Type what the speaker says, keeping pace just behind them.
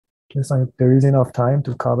Just like there is enough time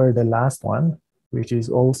to cover the last one, which is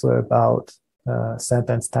also about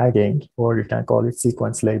sentence tagging, or you can call it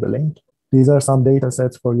sequence labeling. These are some data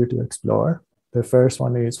sets for you to explore. The first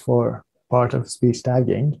one is for part of speech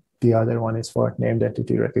tagging. The other one is for named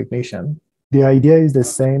entity recognition. The idea is the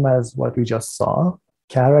same as what we just saw.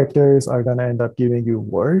 Characters are going to end up giving you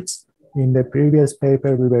words. In the previous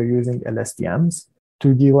paper, we were using LSTMs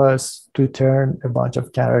to turn a bunch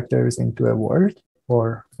of characters into a word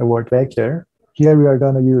or a word vector. Here we are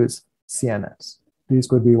going to use CNNs. These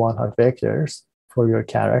could be one-hot vectors for your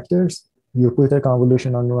characters. You put a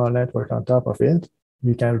convolutional neural network on top of it.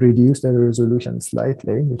 You can reduce the resolution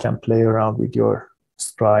slightly. You can play around with your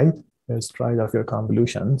stride, the stride of your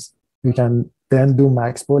convolutions. You can then do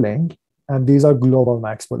max pooling, and these are global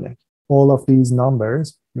max pooling. All of these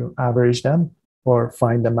numbers, you average them or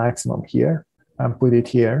find the maximum here and put it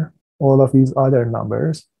here. All of these other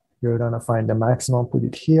numbers, you're going to find the maximum, put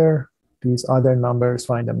it here. These other numbers,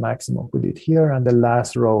 find the maximum, put it here. And the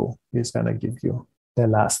last row is going to give you the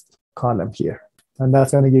last column here. And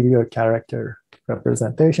that's going to give you a character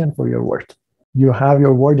representation for your word. You have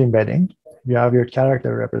your word embedding. You have your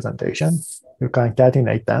character representation. You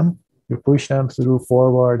concatenate them. You push them through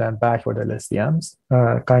forward and backward LSTMs.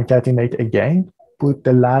 Concatenate again. Put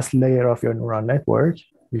the last layer of your neural network,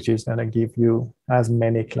 which is going to give you as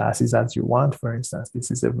many classes as you want. For instance,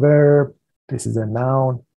 this is a verb, this is a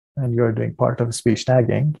noun, and you're doing part of speech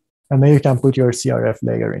tagging. And then you can put your CRF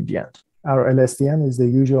layer in the end. Our LSTM is the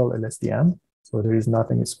usual LSTM, so there is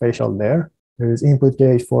nothing special there. There is input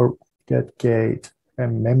gate, forget gate, a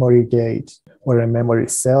memory gate, or a memory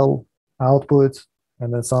cell output,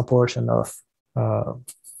 and then some portion of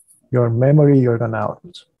your memory you're going to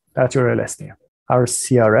output. That's your LSTM. Our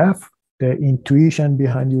CRF, the intuition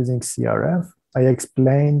behind using CRF, I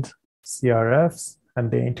explained CRFs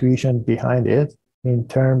and the intuition behind it in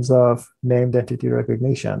terms of named entity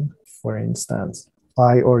recognition. For instance,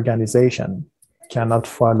 I organization cannot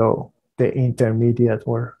follow the intermediate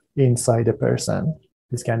or inside a person.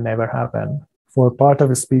 This can never happen. For part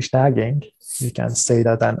of speech tagging, you can say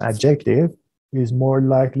that an adjective is more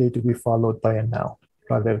likely to be followed by a noun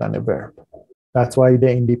rather than a verb. That's why the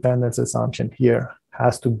independence assumption here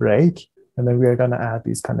has to break, and then we are going to add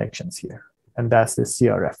these connections here. And that's the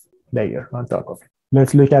CRF layer on top of it.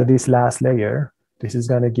 Let's look at this last layer. This is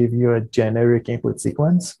going to give you a generic input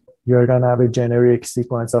sequence. You're going to have a generic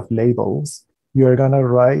sequence of labels. You're going to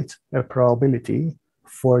write a probability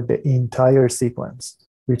for the entire sequence,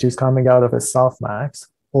 which is coming out of a softmax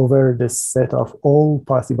over the set of all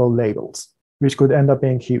possible labels, which could end up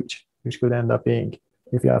being huge, which could end up being,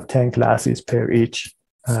 if you have 10 classes per each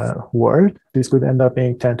word, this could end up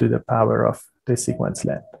being 10 to the power of the sequence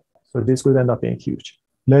length. So this could end up being huge.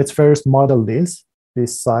 Let's first model this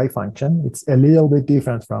psi function. It's a little bit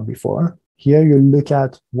different from before. Here you look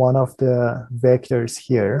at one of the vectors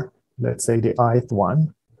here, let's say the ith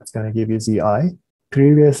one, that's going to give you zi.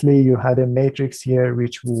 Previously, you had a matrix here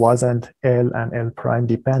which wasn't L and L prime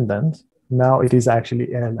dependent. Now it is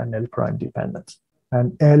actually L and L prime dependent.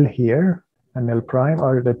 And L here and L prime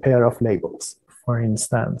are the pair of labels. For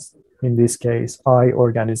instance, in this case, I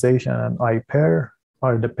organization and I pair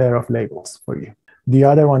are the pair of labels for you. The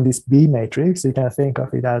other one, this B matrix, you can think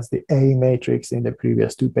of it as the A matrix in the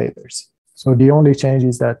previous two papers. So the only change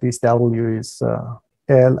is that this W is L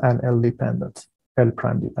and L dependent, L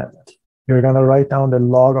prime dependent. You're going to write down the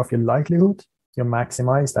log of your likelihood. You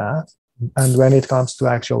maximize that. And when it comes to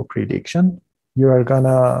actual prediction, you are going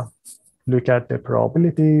to look at the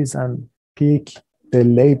probabilities and pick the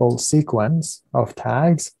label sequence of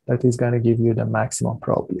tags that is going to give you the maximum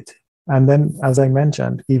probability. And then, as I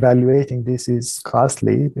mentioned, evaluating this is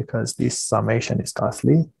costly because this summation is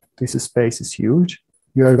costly. This space is huge.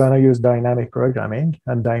 You're going to use dynamic programming,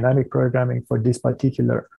 and dynamic programming for this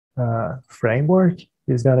particular framework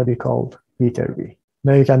is going to be called Viterbi.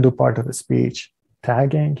 Now you can do part of a speech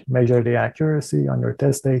tagging, measure the accuracy on your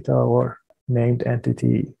test data or named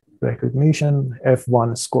entity recognition,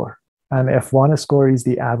 F1 score. And F1 score is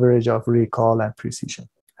the average of recall and precision.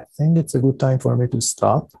 I think it's a good time for me to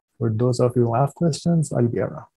stop. For those of you who have questions, I'll be around.